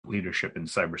leadership in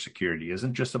cybersecurity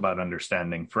isn't just about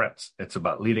understanding threats. It's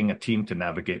about leading a team to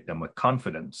navigate them with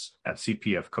confidence. At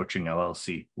CPF Coaching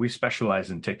LLC, we specialize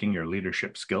in taking your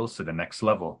leadership skills to the next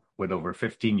level. With over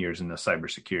 15 years in the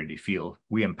cybersecurity field,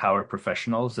 we empower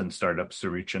professionals and startups to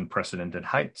reach unprecedented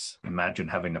heights. Imagine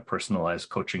having a personalized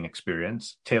coaching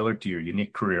experience tailored to your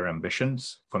unique career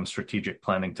ambitions. From strategic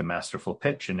planning to masterful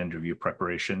pitch and interview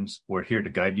preparations, we're here to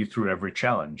guide you through every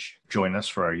challenge. Join us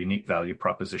for our unique value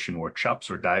proposition workshops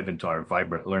or dive into our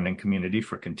vibrant learning community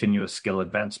for continuous skill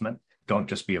advancement. Don't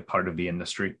just be a part of the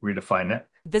industry, redefine it.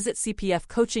 Visit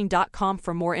cpfcoaching.com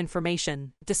for more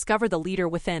information. Discover the leader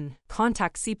within.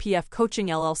 Contact CPF Coaching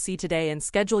LLC today and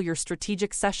schedule your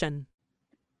strategic session.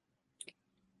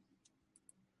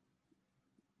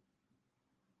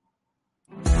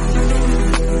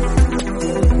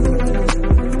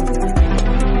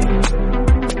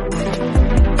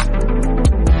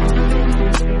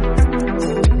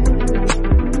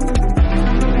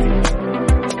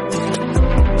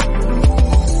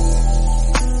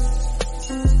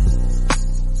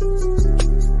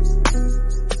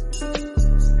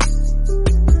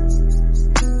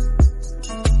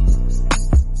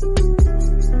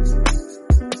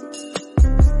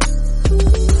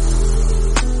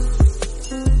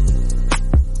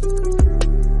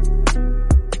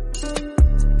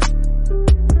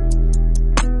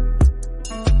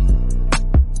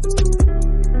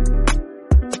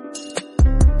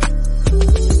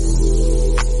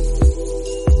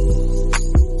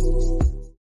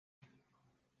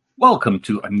 Welcome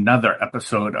to another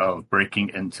episode of Breaking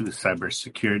into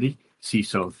Cybersecurity,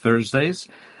 CISO Thursdays,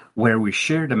 where we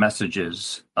share the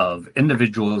messages of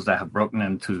individuals that have broken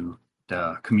into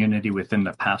the community within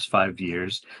the past 5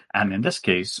 years. And in this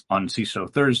case, on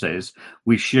CISO Thursdays,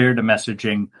 we share the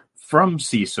messaging from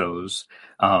CISOs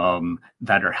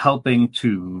that are helping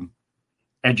to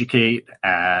educate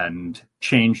and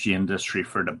change the industry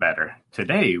for the better.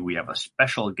 Today, we have a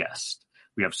special guest.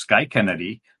 We have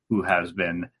Kennedey, who has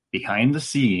been behind the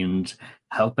scenes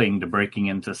helping the Breaking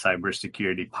into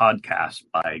Cybersecurity podcast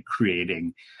by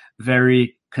creating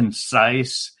very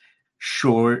concise,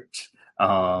 short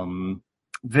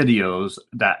videos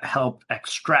that help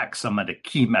extract some of the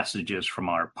key messages from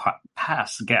our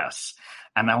past guests.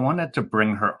 And I wanted to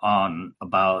bring her on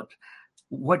about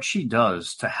what she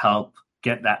does to help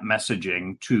get that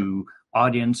messaging to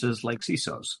audiences like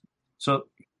CISOs. So,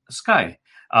 Sky,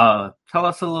 tell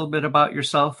us a little bit about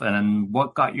yourself and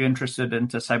what got you interested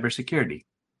into cybersecurity.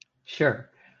 Sure.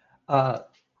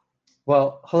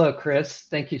 Well, hello, Chris.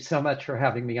 Thank you so much for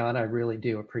having me on. I really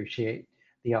do appreciate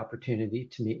the opportunity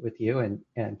to meet with you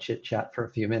and chit-chat for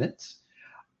a few minutes.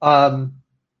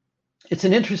 It's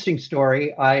an interesting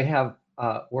story. I have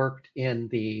worked in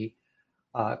the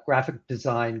graphic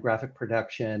design, graphic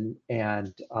production,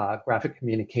 and graphic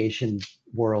communication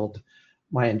world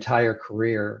my entire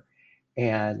career.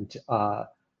 And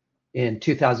in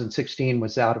 2016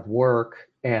 was out of work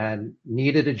and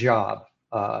needed a job.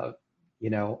 I've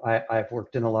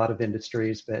worked in a lot of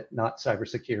industries, but not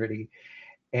cybersecurity.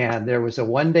 And there was a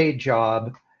one-day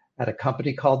job at a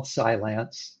company called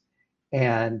Cylance.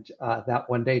 And that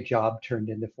one-day job turned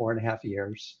into 4.5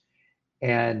 years.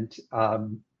 And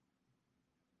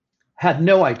had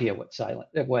no idea what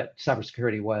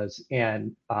cybersecurity was.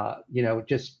 And,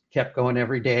 just kept going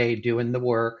every day, doing the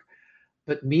work,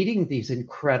 but meeting these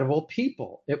incredible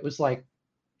people. It was like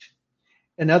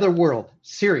another world,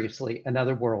 seriously,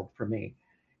 another world for me.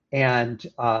 And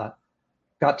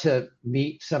got to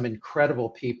meet some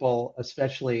incredible people,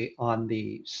 especially on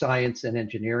the science and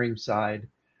engineering side.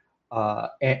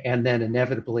 And then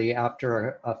inevitably,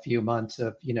 after a few months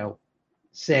of,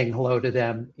 saying hello to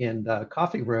them in the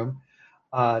coffee room,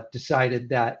 decided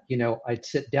that, I'd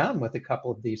sit down with a couple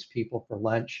of these people for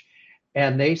lunch.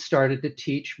 And they started to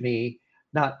teach me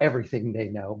not everything they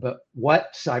know, but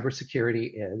what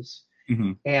cybersecurity is.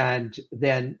 Mm-hmm. And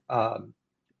then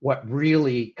what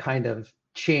really kind of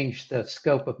changed the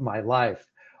scope of my life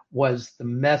was the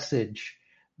message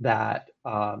that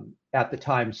at the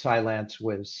time Cylance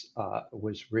was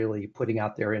really putting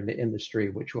out there in the industry,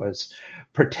 which was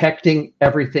protecting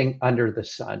everything under the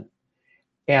sun.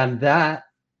 And that,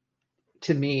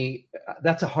 to me,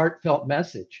 that's a heartfelt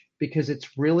message, because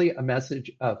it's really a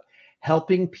message of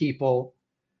helping people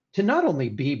to not only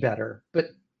be better, but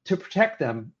to protect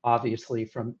them, obviously,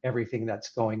 from everything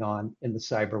that's going on in the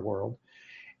cyber world.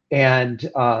 And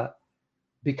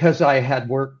because I had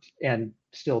worked and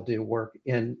still do work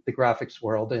in the graphics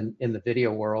world and in the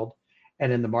video world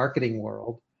and in the marketing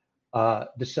world,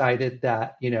 decided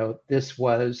that, this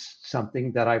was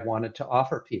something that I wanted to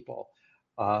offer people,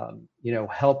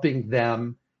 helping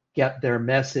them get their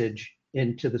message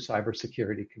into the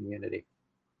cybersecurity community.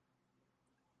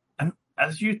 And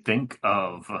as you think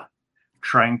of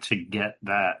trying to get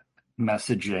that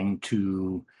messaging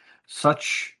to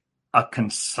such a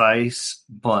concise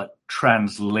but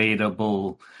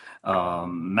translatable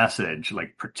message,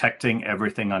 like protecting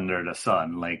everything under the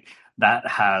sun, like that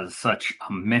has such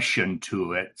a mission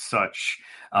to it, such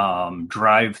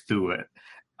drive to it.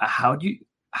 How do you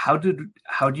how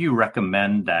do you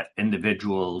recommend that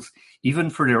individuals, even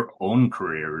for their own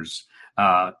careers,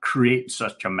 create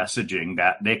such a messaging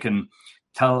that they can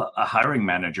tell a hiring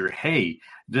manager, hey,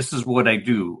 this is what I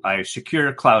do. I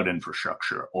secure cloud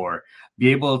infrastructure, or be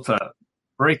able to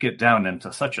break it down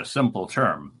into such a simple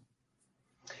term?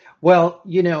 Well,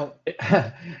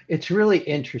 it's really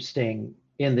interesting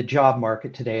in the job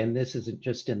market today, and this isn't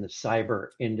just in the cyber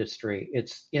industry,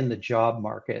 it's in the job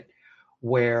market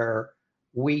where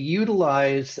we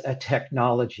utilize a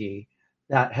technology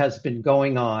that has been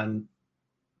going on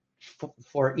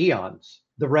for eons,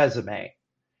 the resume.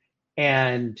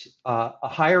 And a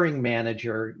hiring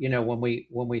manager, when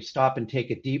we stop and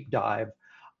take a deep dive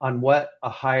on what a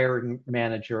hiring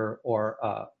manager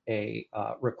or a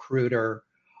recruiter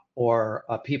or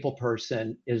a people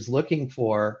person is looking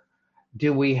for,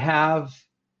 do we have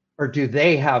or do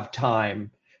they have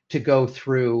time to go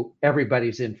through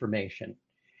everybody's information?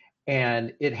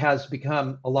 And it has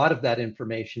become, a lot of that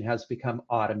information has become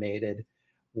automated,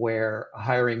 where a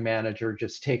hiring manager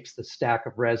just takes the stack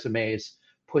of resumes,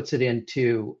 puts it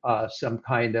into some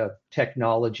kind of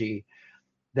technology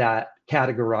that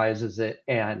categorizes it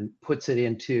and puts it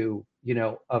into,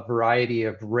 a variety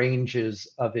of ranges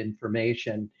of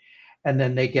information. And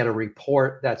then they get a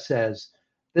report that says,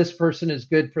 this person is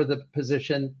good for the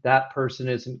position, that person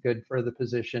isn't good for the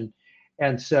position.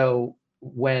 And so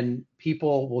when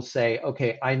people will say,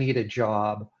 okay, I need a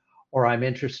job, or I'm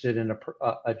interested in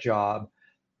a job,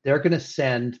 they're going to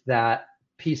send that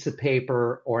piece of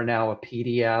paper, or now a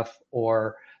PDF,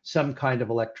 or some kind of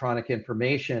electronic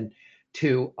information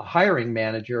to a hiring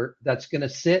manager that's going to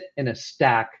sit in a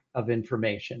stack of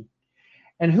information.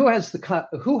 And who has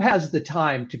the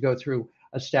time to go through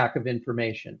a stack of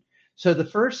information? So the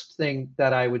first thing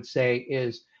that I would say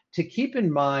is to keep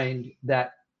in mind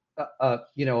that a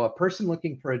person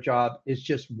looking for a job is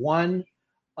just one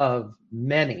of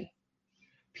many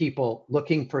people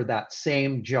looking for that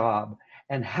same job.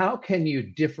 And how can you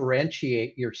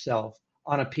differentiate yourself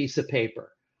on a piece of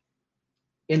paper?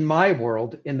 In my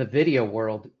world, in the video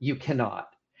world, you cannot.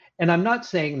 And I'm not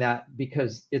saying that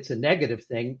because it's a negative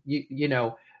thing.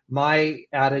 My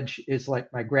adage is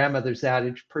like my grandmother's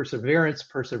adage: perseverance,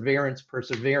 perseverance,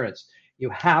 perseverance. You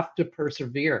have to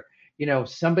persevere.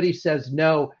 Somebody says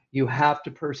no, you have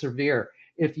to persevere.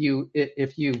 If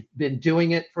you've been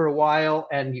doing it for a while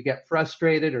and you get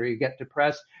frustrated or you get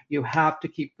depressed, you have to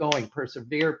keep going.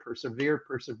 Persevere, persevere,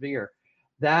 persevere.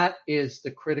 That is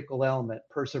the critical element,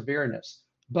 perseverance.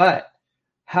 But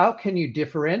how can you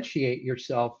differentiate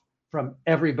yourself from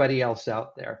everybody else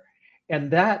out there? And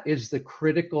that is the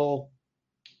critical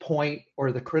point,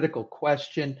 or the critical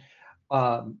question,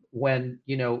 when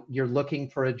you're looking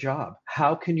for a job.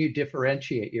 How can you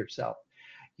differentiate yourself?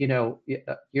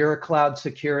 You're a cloud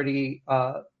security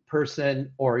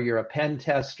person, or you're a pen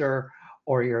tester,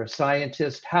 or you're a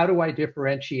scientist. How do I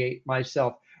differentiate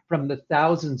myself from the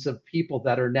thousands of people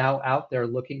that are now out there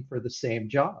looking for the same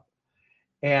job?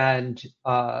 And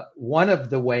one of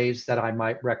the ways that I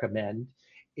might recommend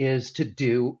is to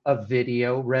do a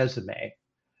video resume.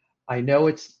 I know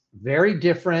it's very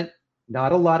different.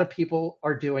 Not a lot of people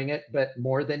are doing it, but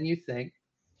more than you think.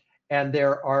 And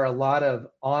there are a lot of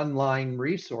online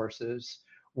resources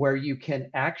where you can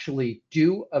actually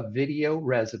do a video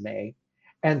resume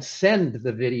and send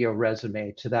the video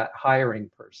resume to that hiring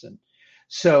person.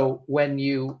 So when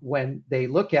they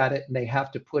look at it and they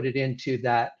have to put it into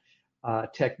that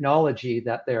technology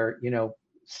that they're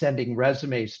sending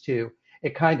resumes to,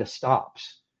 it kind of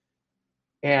stops,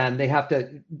 and they have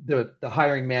to, the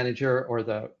hiring manager or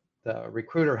the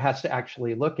recruiter has to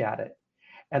actually look at it.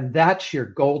 And that's your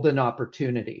golden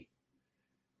opportunity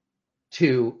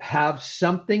to have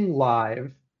something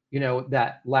live,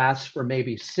 that lasts for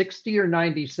maybe 60 or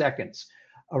 90 seconds.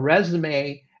 A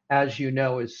resume, as you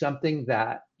know, is something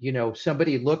that,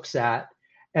 somebody looks at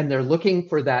and they're looking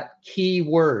for that key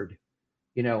word.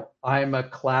 I'm a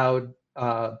cloud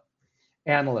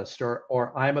analyst,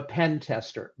 or I'm a pen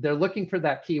tester. They're looking for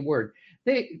that key word.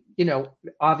 They,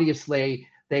 obviously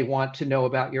they want to know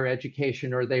about your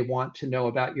education, or they want to know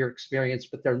about your experience,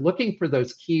 but they're looking for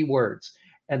those key words.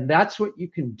 And that's what you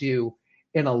can do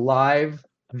in a live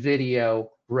video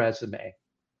resume.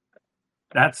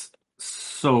 That's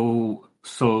so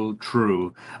So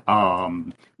true.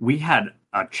 We had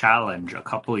a challenge a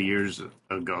couple of years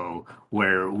ago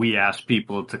where we asked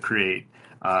people to create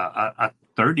a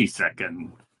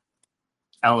 30-second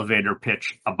elevator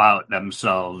pitch about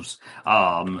themselves.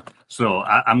 I'm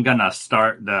gonna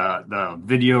start the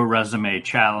video resume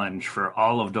challenge for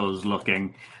all of those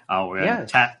looking.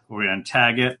 Yes. We're gonna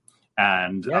tag it,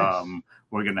 and Yes.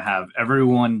 we're gonna have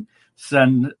everyone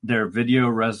send their video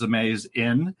resumes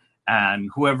in, and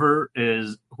whoever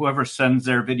sends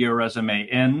their video resume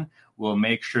in, we'll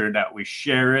make sure that we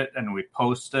share it and we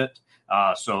post it.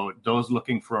 So those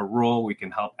looking for a role, we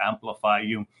can help amplify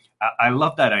you. I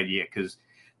love that idea because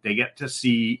they get to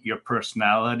see your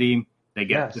personality. They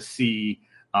get to Yes. see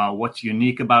what's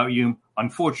unique about you.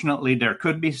 Unfortunately, there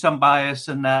could be some bias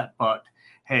in that, but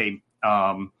hey,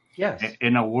 Yes.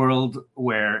 in a world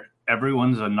where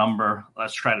everyone's a number,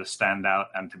 let's try to stand out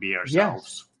and to be Yes.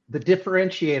 ourselves. The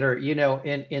differentiator,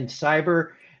 in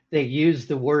cyber, they use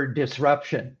the word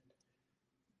disruption.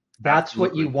 That's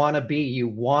what you Absolutely. want to be. You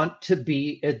want to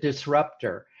be a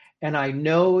disruptor. And I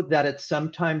know that it's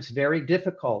sometimes very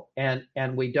difficult, and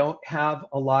we don't have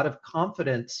a lot of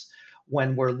confidence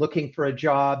when we're looking for a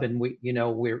job, and we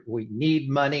need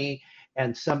money,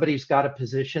 and somebody's got a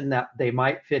position that they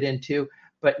might fit into,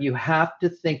 but you have to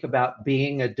think about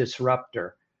being a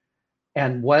disruptor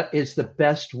and what is the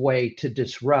best way to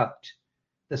disrupt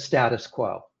the status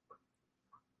quo.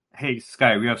 Hey,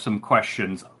 Sky, we have some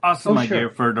questions. Oh, Awesome idea sure.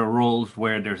 for the roles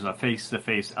where there's a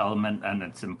face-to-face element and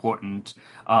it's important.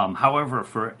 However,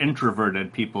 for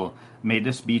introverted people, may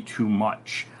this be too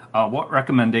much? What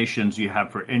recommendations do you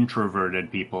have for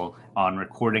introverted people on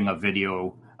recording a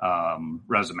video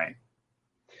resume?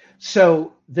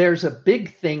 So there's a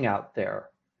big thing out there,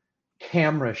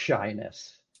 camera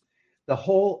shyness. The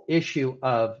whole issue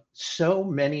of so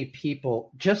many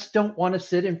people just don't want to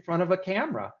sit in front of a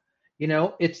camera.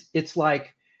 It's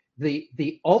like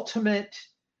the ultimate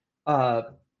uh,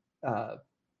 uh,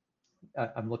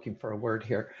 I'm looking for a word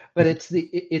here, but it's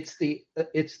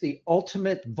the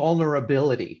ultimate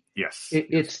vulnerability. Yes, yes.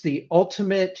 It's the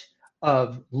ultimate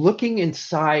of looking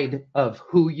inside of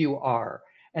who you are.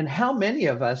 And how many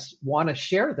of us want to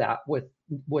share that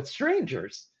with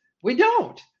strangers? We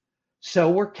don't. So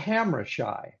we're camera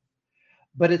shy.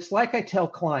 But it's like I tell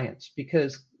clients,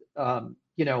 because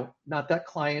not that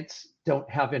clients don't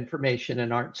have information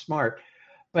and aren't smart,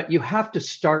 but you have to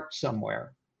start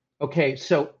somewhere. Okay,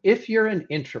 so if you're an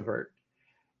introvert,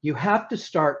 you have to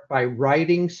start by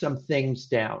writing some things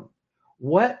down.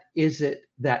 What is it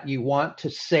that you want to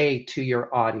say to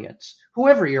your audience,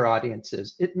 whoever your audience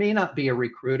is? It may not be a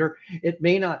recruiter, it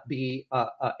may not be a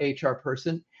HR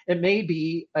person, it may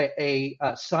be a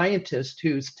scientist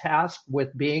who's tasked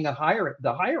with being the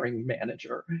hiring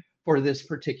manager for this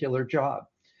particular job.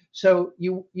 So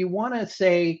you want to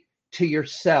say to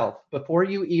yourself, before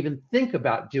you even think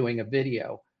about doing a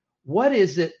video, what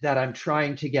is it that I'm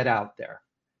trying to get out there?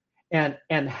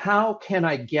 And how can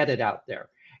I get it out there?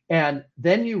 And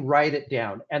then you write it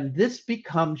down, and this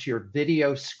becomes your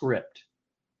video script.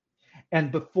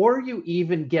 And before you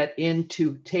even get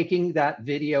into taking that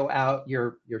video out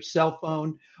your cell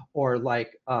phone, or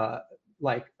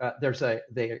there's a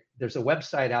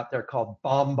website out there called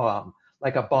BombBomb,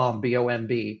 like a bomb,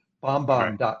 BOMB, Right.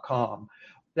 bombbomb.com,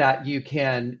 that you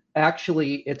can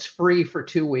actually, it's free for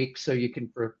 2 weeks. So you can,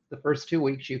 for the first 2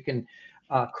 weeks, you can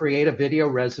create a video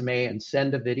resume and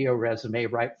send a video resume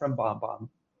right from BombBomb.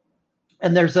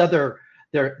 And there's other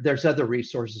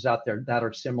resources out there that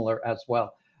are similar as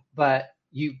well. But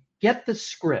you get the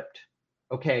script.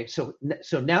 Okay, so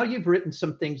now you've written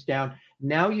some things down.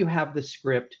 Now you have the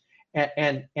script,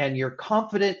 and you're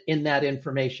confident in that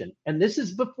information. And this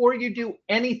is before you do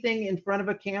anything in front of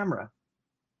a camera.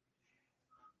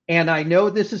 And I know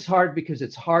this is hard because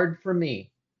it's hard for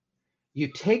me. You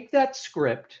take that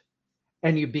script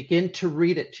and you begin to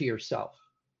read it to yourself,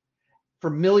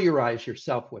 familiarize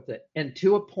yourself with it, and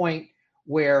to a point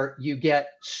where you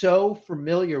get so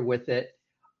familiar with it,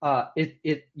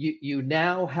 you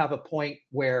now have a point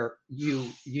where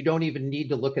you don't even need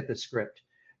to look at the script.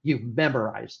 You've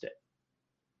memorized it.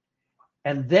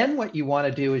 And then what you want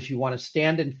to do is you want to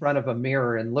stand in front of a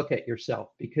mirror and look at yourself,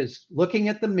 because looking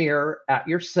at the mirror at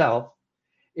yourself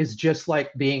is just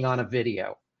like being on a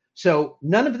video. So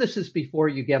none of this is before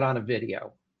you get on a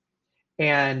video.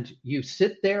 And you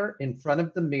sit there in front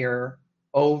of the mirror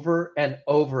over and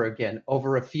over again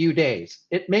over a few days.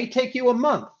 It may take you a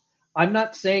month. I'm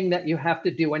not saying that you have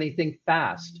to do anything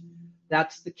fast.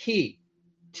 That's the key.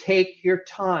 Take your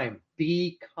time,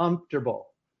 be comfortable.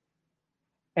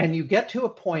 And you get to a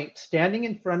point standing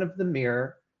in front of the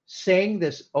mirror, saying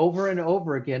this over and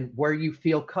over again where you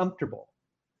feel comfortable.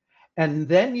 And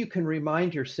then you can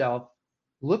remind yourself,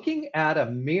 looking at a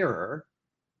mirror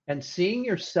and seeing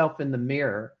yourself in the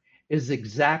mirror is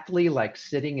exactly like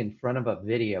sitting in front of a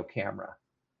video camera.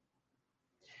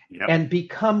 Yep. And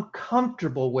become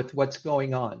comfortable with what's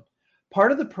going on.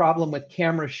 Part of the problem with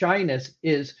camera shyness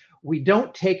is we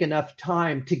don't take enough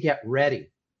time to get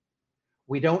ready.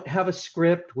 We don't have a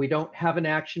script, we don't have an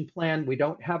action plan, we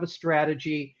don't have a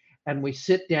strategy, and we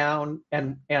sit down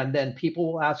and then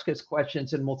people will ask us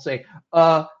questions and we'll say,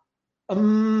 let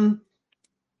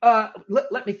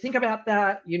me think about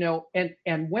that,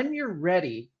 and when you're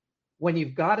ready, when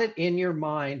you've got it in your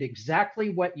mind exactly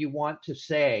what you want to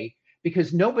say,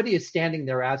 because nobody is standing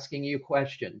there asking you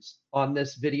questions on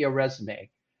this video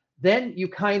resume, then you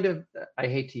kind of, I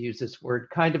hate to use this word,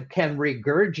 kind of can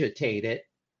regurgitate it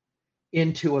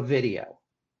into a video.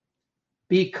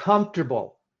 Be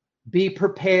comfortable, be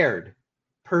prepared,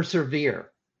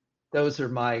 persevere. Those are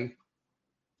my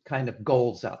kind of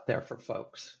goals out there for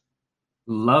folks.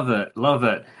 Love it. Love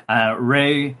it.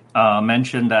 Ray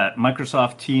mentioned that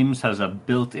Microsoft Teams has a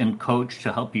built-in coach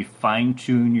to help you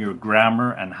fine-tune your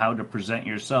grammar and how to present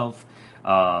yourself.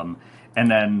 And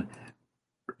then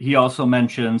he also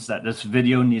mentions that this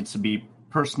video needs to be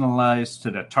personalized to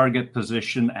the target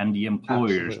position and the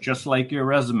employers. Absolutely. Just like your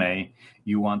resume,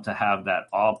 you want to have that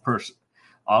all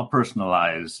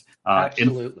personalized.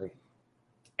 Absolutely.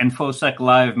 InfoSec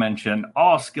Live mentioned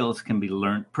all skills can be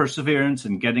learned. Perseverance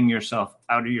and getting yourself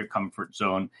out of your comfort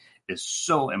zone is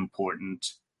so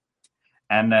important.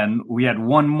 And then we had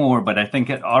one more, but I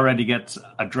think it already gets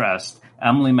addressed.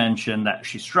 Emily mentioned that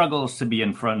she struggles to be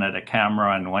in front of the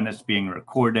camera and when it's being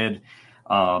recorded.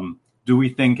 Do we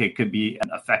think it could be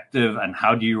effective, and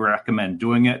how do you recommend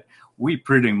doing it? We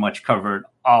pretty much covered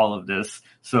all of this.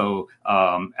 So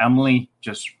Emily,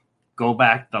 just go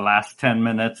back the last 10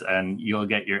 minutes and you'll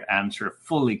get your answer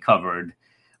fully covered.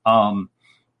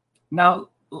 Now,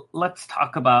 let's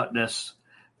talk about this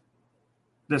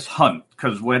hunt,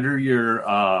 because whether you're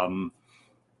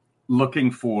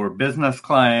looking for business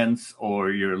clients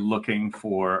or you're looking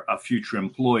for a future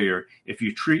employer, if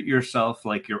you treat yourself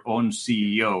like your own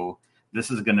CEO, this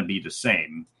is going to be the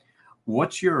same.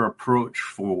 What's your approach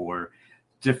for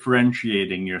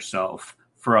differentiating yourself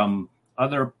from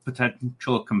other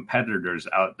potential competitors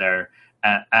out there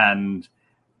and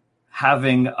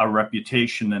having a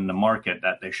reputation in the market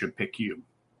that they should pick you?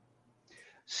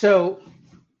 So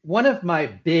one of my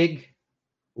big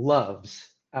loves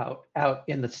out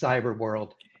in the cyber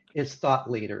world is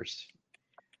thought leaders.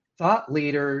 Thought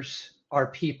leaders are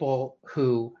people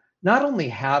who not only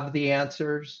have the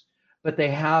answers, but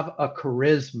they have a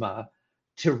charisma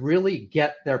to really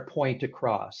get their point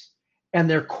across. And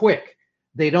they're quick.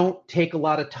 They don't take a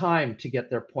lot of time to get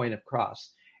their point across.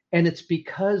 And it's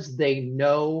because they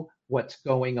know what's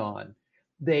going on.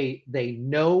 They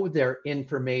know their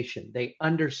information. They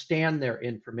understand their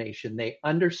information. They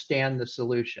understand the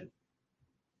solution.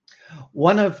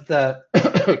 One of the,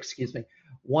 excuse me,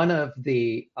 one of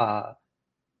the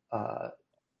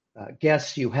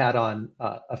guests you had on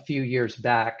a few years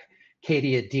back,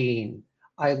 Kennedey Dean,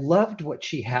 I loved what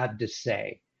she had to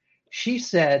say. She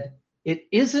said, it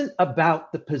isn't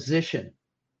about the position.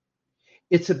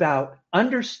 It's about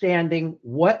understanding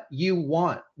what you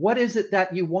want. What is it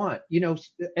that you want?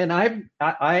 And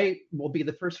I will be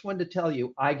the first one to tell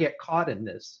you, I get caught in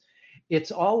this.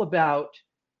 It's all about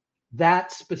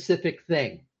that specific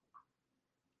thing.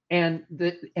 And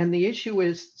the issue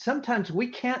is sometimes we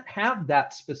can't have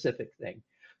that specific thing.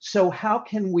 So how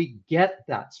can we get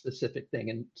that specific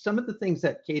thing? And some of the things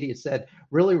that Katie has said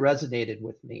really resonated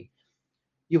with me.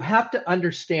 You have to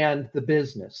understand the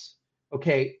business.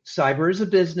 Okay, cyber is a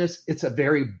business. It's a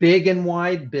very big and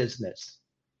wide business.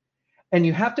 And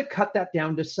you have to cut that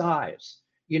down to size.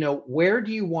 Where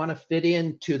do you want to fit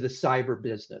into the cyber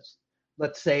business?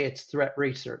 Let's say it's threat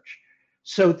research.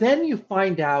 So then you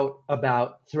find out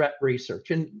about threat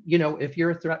research. And, if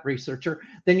you're a threat researcher,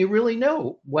 then you really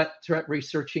know what threat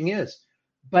researching is.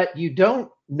 But you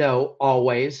don't know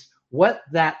always what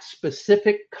that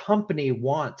specific company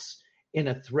wants in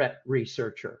a threat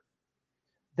researcher.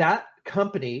 That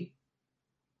company,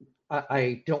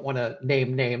 I don't want to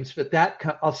name names, but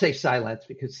I'll say Cylance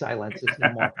because Cylance is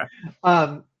no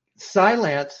more.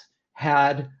 Cylance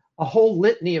had a whole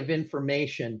litany of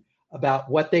information about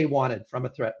what they wanted from a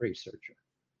threat researcher.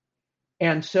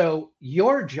 And so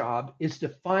your job is to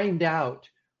find out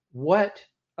what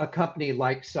a company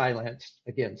like Cylance,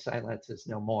 again, Cylance is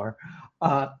no more,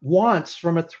 wants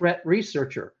from a threat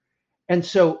researcher. And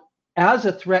so as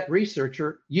a threat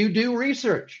researcher, you do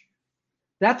research.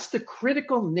 That's the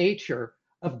critical nature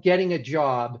of getting a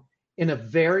job in a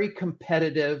very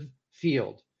competitive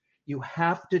field. You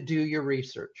have to do your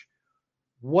research.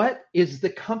 What is the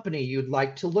company you'd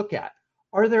like to look at?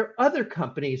 Are there other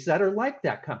companies that are like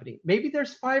that company? Maybe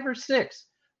there's 5 or 6.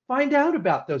 Find out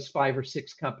about those 5 or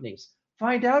 6 companies.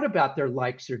 Find out about their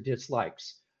likes or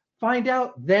dislikes. Find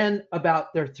out then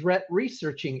about their threat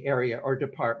researching area or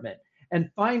department,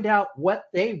 and find out what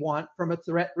they want from a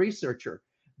threat researcher.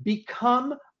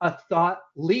 Become a thought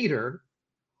leader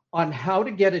on how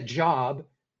to get a job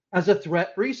as a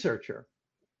threat researcher.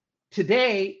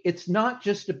 Today, it's not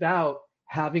just about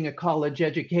having a college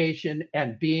education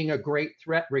and being a great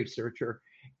threat researcher.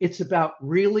 It's about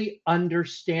really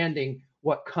understanding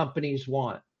what companies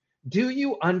want. Do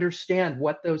you understand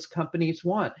what those companies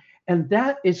want? And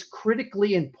that is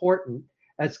critically important,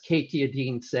 as Katie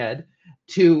Adine said,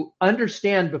 to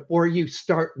understand before you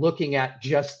start looking at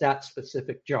just that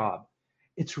specific job.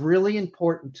 It's really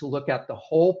important to look at the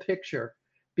whole picture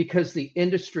because the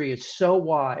industry is so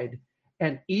wide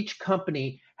and each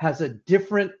company has a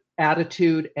different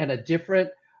attitude and a different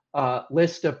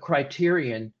list of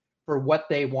criterion for what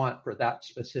they want for that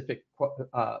specific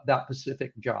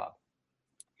job.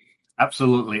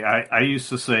 Absolutely. I used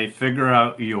to say, figure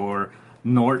out your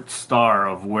North Star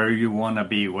of where you want to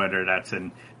be, whether that's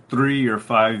in 3 or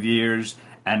 5 years,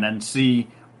 and then see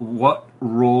what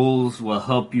roles will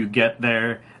help you get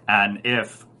there. And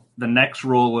if the next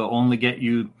role will only get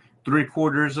you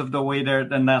 3/4 of the way there,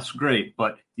 then that's great.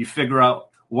 But you figure out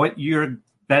what you're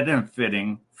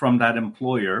benefiting from that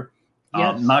employer,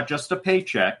 Yes. Not just a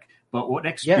paycheck, but what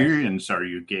experience are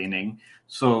you gaining,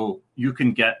 so you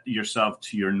can get yourself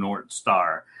to your North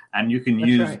Star, and you can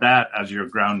use that as your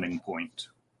grounding point.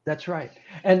 That's right.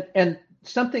 And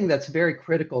something that's very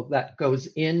critical that goes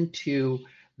into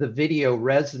the video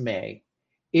resume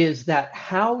is that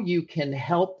how you can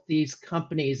help these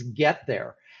companies get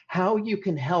there, how you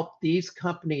can help these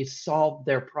companies solve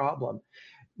their problem.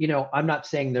 You know, I'm not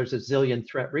saying there's a zillion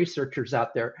threat researchers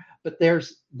out there, but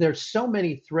there's so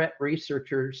many threat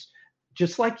researchers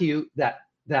just like you that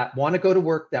want to go to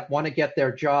work, that want to get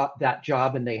that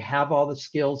job, and they have all the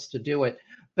skills to do it.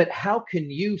 But how can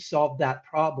you solve that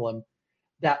problem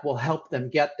that will help them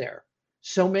get there?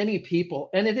 So many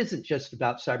people, and it isn't just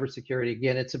about cybersecurity.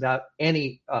 Again, it's about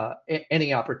any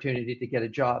opportunity to get a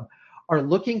job, are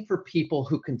looking for people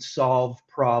who can solve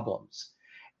problems.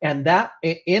 And that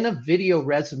in a video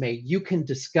resume, you can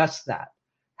discuss that,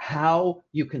 how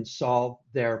you can solve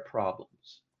their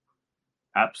problems.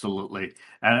 Absolutely.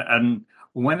 And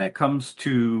when it comes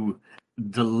to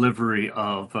delivery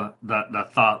of the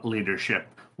thought leadership,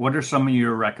 what are some of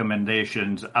your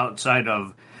recommendations outside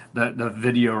of the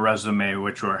video resume,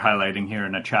 which we're highlighting here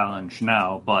in a challenge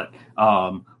now? But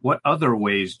what other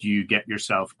ways do you get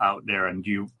yourself out there and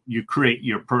you create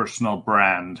your personal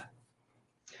brand?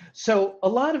 So a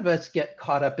lot of us get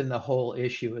caught up in the whole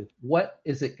issue of what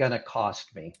is it going to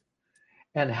cost me?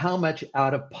 And how much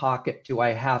out of pocket do I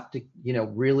have to,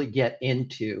 really get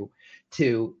into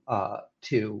to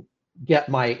get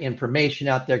my information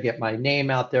out there, get my name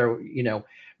out there,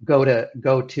 go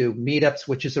to meetups,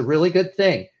 which is a really good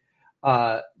thing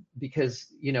because,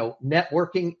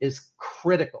 networking is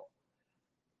critical.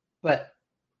 But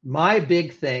my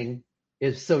big thing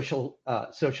is social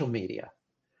media.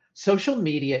 Social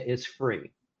media is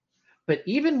free. But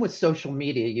even with social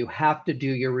media, you have to do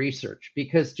your research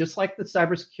because just like the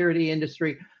cybersecurity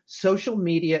industry, social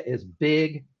media is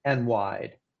big and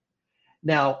wide.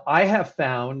 Now, I have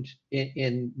found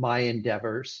in my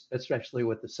endeavors, especially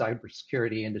with the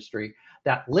cybersecurity industry,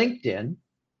 that LinkedIn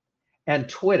and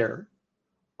Twitter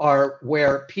are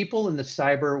where people in the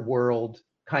cyber world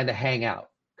kind of hang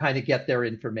out, kind of get their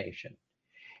information.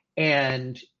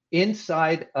 And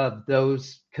inside of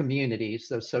those communities,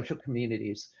 those social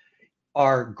communities,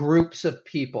 are groups of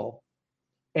people,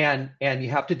 and you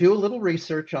have to do a little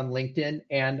research on LinkedIn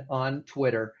and on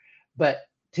Twitter, but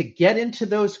to get into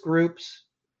those groups,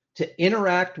 to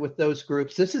interact with those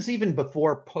groups, this is even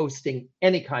before posting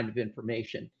any kind of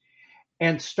information,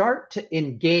 and start to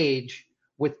engage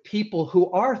with people who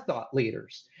are thought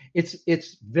leaders.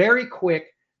 It's very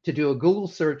quick to do a Google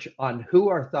search on who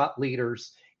are thought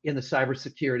leaders in the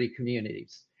cybersecurity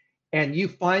communities. And you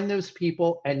find those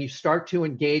people and you start to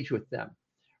engage with them.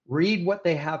 Read what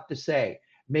they have to say.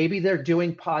 Maybe they're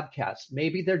doing podcasts.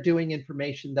 Maybe they're doing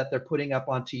information that they're putting up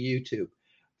onto YouTube.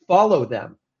 Follow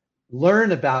them.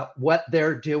 Learn about what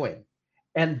they're doing.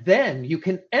 And then you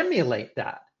can emulate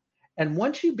that. And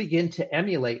once you begin to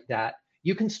emulate that,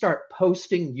 you can start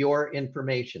posting your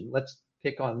information. Let's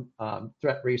pick on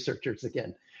threat researchers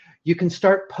again. You can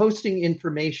start posting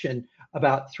information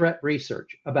about threat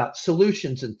research, about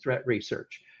solutions in threat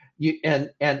research. And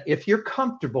if you're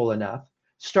comfortable enough,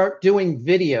 start doing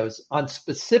videos on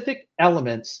specific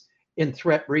elements in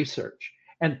threat research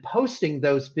and posting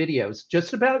those videos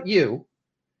just about you,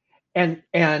 and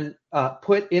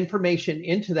put information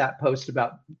into that post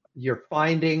about your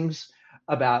findings,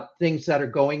 about things that are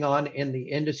going on in the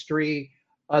industry,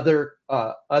 other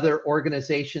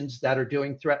organizations that are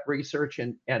doing threat research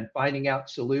and finding out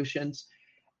solutions,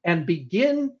 and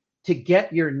begin to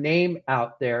get your name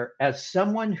out there as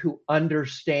someone who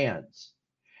understands.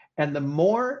 And the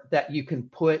more that you can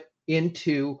put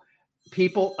into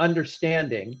people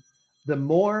understanding, the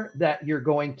more that you're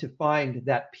going to find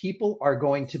that people are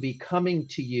going to be coming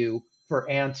to you for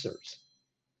answers.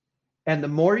 And the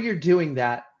more you're doing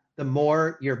that, the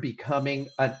more you're becoming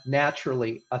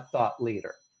naturally a thought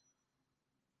leader.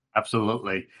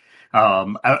 Absolutely.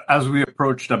 As we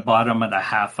approach the bottom of the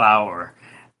half hour,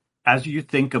 as you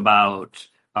think about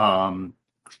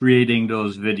creating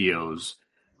those videos,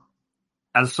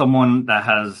 as someone that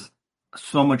has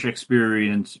so much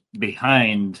experience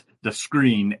behind the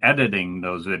screen editing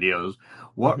those videos,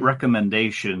 what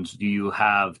recommendations do you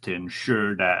have to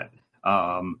ensure that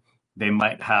they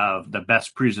might have the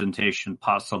best presentation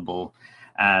possible?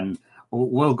 And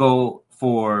we'll go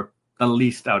for the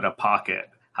least out of pocket.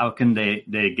 How can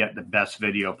they get the best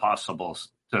video possible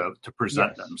to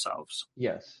present themselves?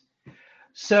 Yes.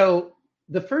 So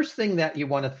the first thing that you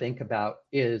want to think about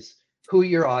is who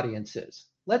your audience is.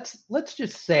 Let's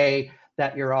just say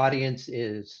that your audience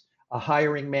is a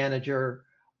hiring manager,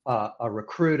 a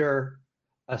recruiter,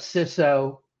 a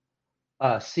CISO,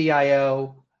 a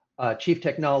CIO, a chief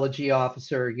technology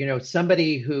officer,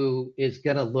 somebody who is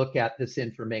going to look at this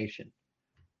information.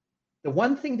 The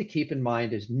one thing to keep in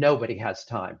mind is nobody has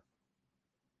time.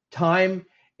 Time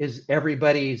is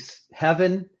everybody's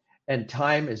heaven, and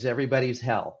time is everybody's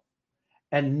hell.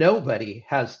 And nobody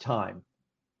has time.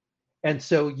 And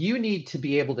so you need to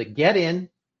be able to get in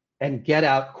and get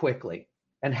out quickly.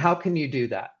 And how can you do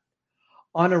that?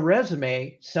 On a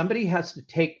resume, somebody has to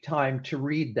take time to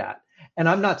read that. And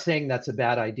I'm not saying that's a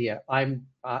bad idea. I'm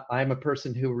a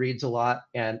person who reads a lot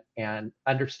and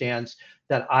understands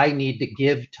that I need to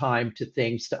give time to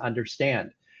things to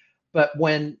understand. But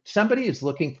when somebody is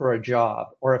looking for a job,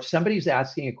 or if somebody's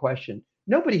asking a question,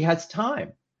 nobody has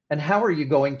time. And how are you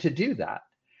going to do that?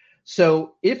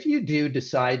 So if you do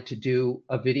decide to do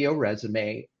a video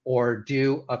resume or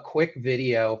do a quick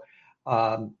video,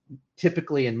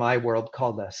 typically in my world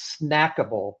called a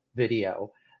snackable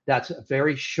video, that's a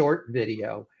very short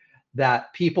video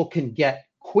that people can get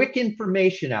quick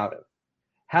information out of.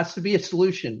 Has to be a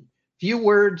solution. Few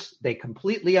words, they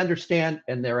completely understand,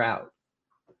 and they're out.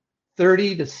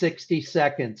 30 to 60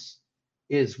 seconds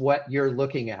is what you're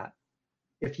looking at.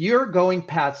 If you're going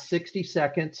past 60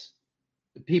 seconds,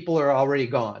 the people are already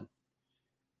gone.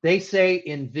 They say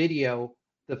in video,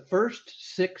 the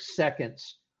first 6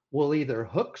 seconds will either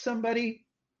hook somebody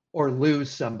or lose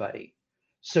somebody.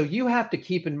 So you have to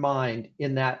keep in mind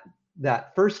in that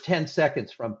first 10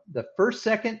 seconds, from the first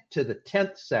second to the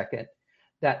 10th second,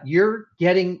 that you're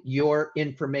getting your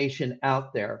information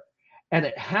out there. And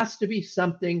it has to be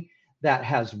something that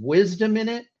has wisdom in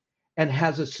it and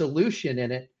has a solution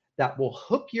in it that will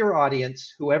hook your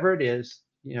audience, whoever it is,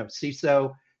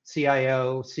 CISO,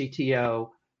 CIO, CTO,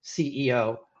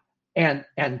 CEO, and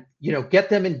get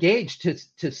them engaged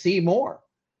to see more.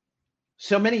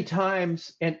 So many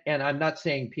times, and I'm not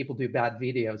saying people do bad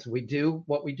videos, we do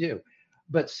what we do,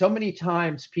 but so many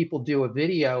times people do a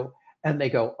video and they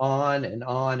go on and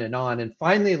on and on, and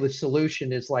finally the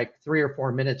solution is like 3 or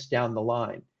 4 minutes down the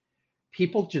line.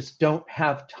 People just don't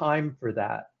have time for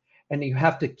that, and you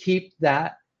have to keep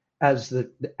that as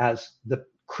the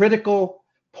critical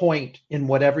point in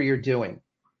whatever you're doing.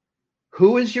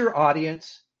 Who is your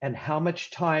audience, and how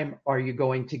much time are you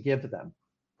going to give them?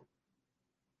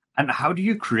 And how do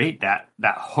you create that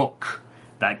hook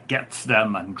that gets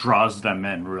them and draws them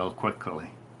in real quickly?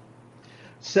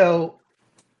 So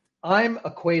I'm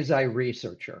a quasi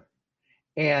researcher,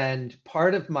 and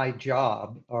part of my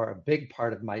job, or a big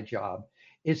part of my job,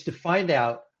 is to find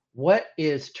out what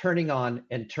is turning on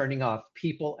and turning off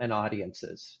people and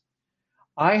audiences.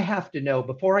 I have to know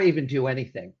before I even do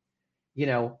anything,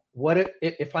 what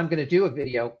if I'm going to do a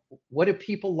video, what do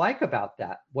people like about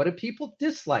that? What do people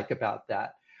dislike about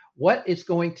that? What is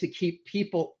going to keep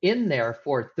people in there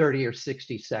for 30 or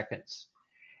 60 seconds?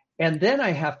 And then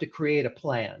I have to create a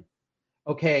plan.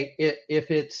 Okay,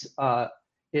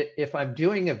 if I'm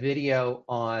doing a video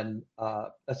on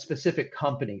a specific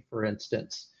company, for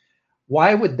instance,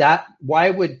 why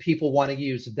would people want to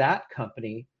use that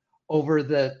company over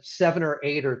the 7 or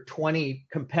 8 or 20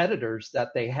 competitors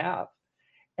that they have?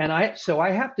 And so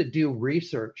I have to do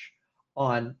research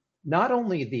on not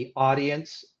only the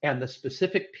audience and the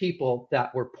specific people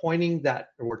that we're pointing that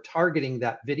or we're targeting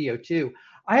that video to,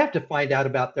 I have to find out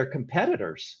about their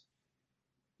competitors.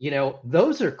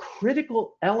 Those are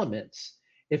critical elements.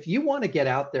 If you want to get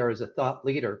out there as a thought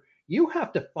leader, you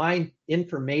have to find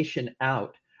information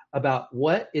out about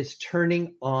what is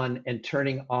turning on and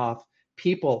turning off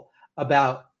people,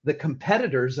 about the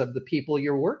competitors of the people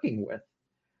you're working with.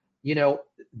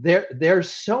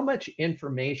 There's so much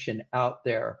information out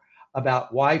there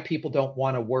about why people don't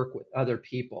want to work with other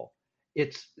people.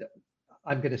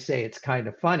 I'm going to say it's kind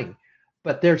of funny,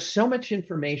 but there's so much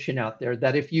information out there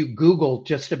that if you Google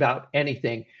just about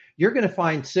anything, you're going to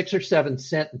find 6 or 7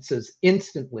 sentences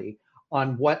instantly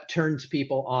on what turns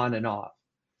people on and off.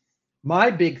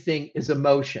 My big thing is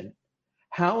emotion.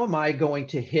 How am I going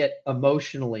to hit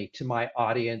emotionally to my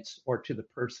audience or to the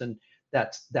person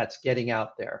that's getting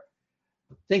out there?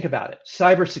 Think about it.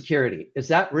 Cybersecurity, is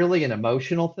that really an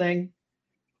emotional thing?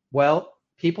 Well,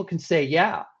 people can say,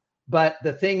 yeah. But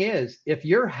the thing is, if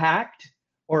you're hacked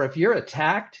or if you're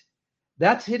attacked,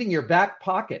 that's hitting your back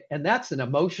pocket, and that's an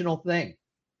emotional thing.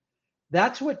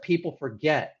 That's what people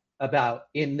forget about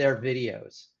in their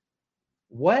videos.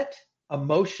 What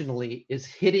emotionally is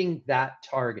hitting that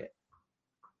target?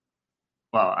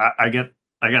 Well, I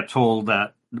get told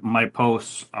that my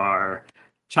posts are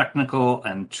technical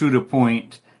and to the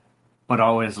point, but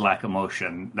always lack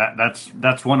emotion.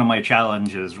 That's one of my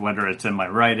challenges, whether it's in my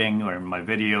writing or in my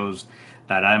videos,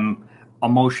 that I'm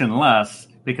emotionless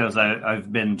because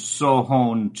I've been so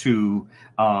honed to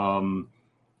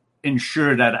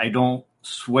ensure that I don't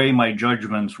sway my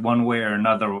judgments one way or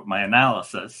another with my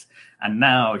analysis. And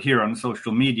now here on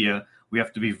social media, we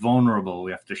have to be vulnerable.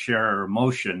 We have to share our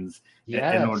emotions in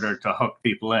order Yes. to hook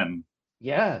people in.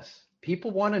 Yes.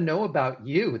 People want to know about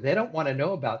you. They don't want to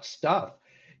know about stuff.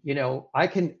 I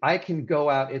can go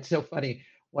out. It's so funny.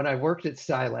 When I worked at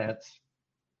Cylance,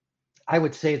 I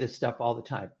would say this stuff all the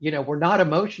time. We're not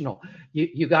emotional.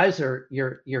 You guys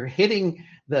you're hitting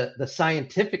the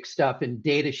scientific stuff in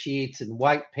data sheets and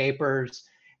white papers,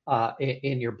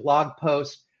 in your blog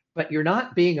posts, but you're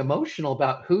not being emotional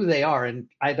about who they are. And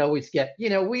I'd always get,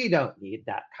 we don't need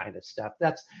that kind of stuff.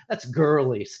 That's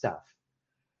girly stuff.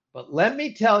 But let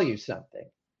me tell you something.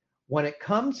 When it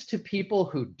comes to people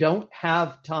who don't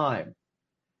have time,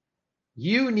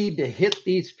 you need to hit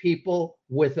these people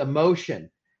with emotion.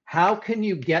 How can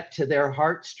you get to their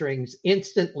heartstrings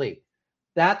instantly?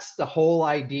 That's the whole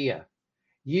idea.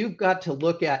 You've got to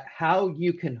look at how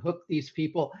you can hook these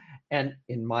people. And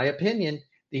in my opinion,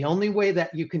 the only way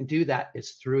that you can do that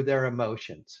is through their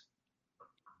emotions.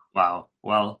 Wow.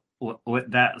 Well,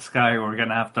 with that, Sky, we're going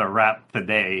to have to wrap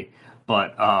today.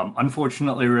 But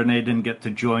unfortunately, Renee didn't get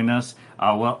to join us.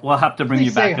 We'll have to bring you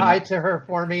Please say back. hi to her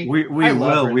for me. We I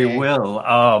love will. We Renee.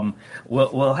 will.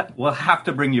 We'll have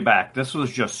to bring you back. This was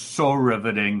just so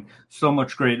riveting. So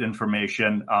much great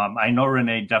information. I know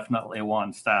Renee definitely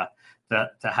wants to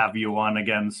have you on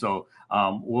again. So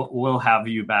we'll have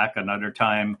you back another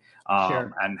time.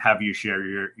 Sure. And have you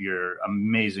share your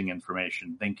amazing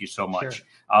information. Thank you so much.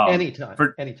 Sure. Anytime.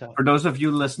 Anytime. For those of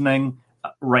you listening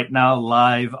right now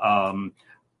live,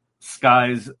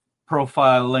 Sky's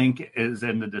profile link is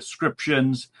in the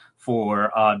descriptions.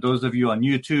 For those of you on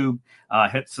YouTube,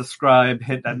 hit subscribe,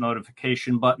 hit that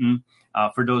notification button.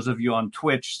 For those of you on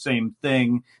Twitch, same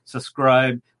thing,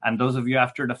 subscribe. And those of you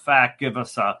after the fact, give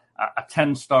us a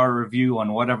 10-star review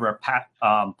on whatever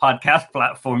podcast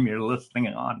platform you're listening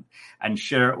on, and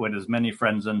share it with as many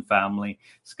friends and family.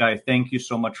 Sky, thank you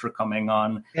so much for coming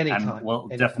on. Anytime. And we'll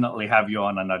definitely have you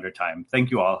on another time.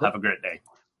 Thank you all. Have a great day.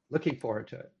 Looking forward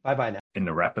to it. Bye-bye now. In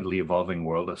the rapidly evolving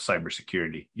world of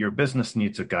cybersecurity, your business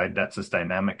needs a guide that's as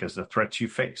dynamic as the threats you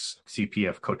face.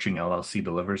 CPF Coaching LLC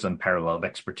delivers unparalleled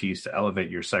expertise to elevate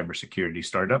your cybersecurity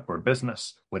startup or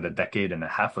business with a decade and a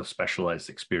half of specialized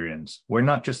experience. We're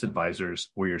not just advisors,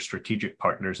 we're your strategic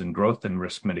partners in growth and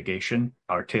risk mitigation.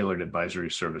 Our tailored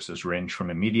advisory services range from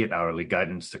immediate hourly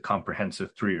guidance to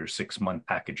comprehensive 3 or 6 month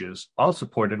packages, all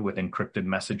supported with encrypted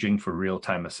messaging for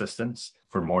real-time assistance.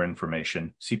 For more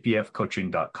information,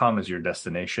 cpfcoaching.com is your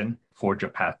destination. Forge a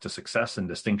path to success and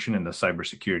distinction in the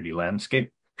cybersecurity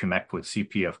landscape. Connect with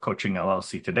CPF Coaching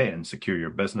LLC today and secure your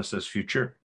business's future.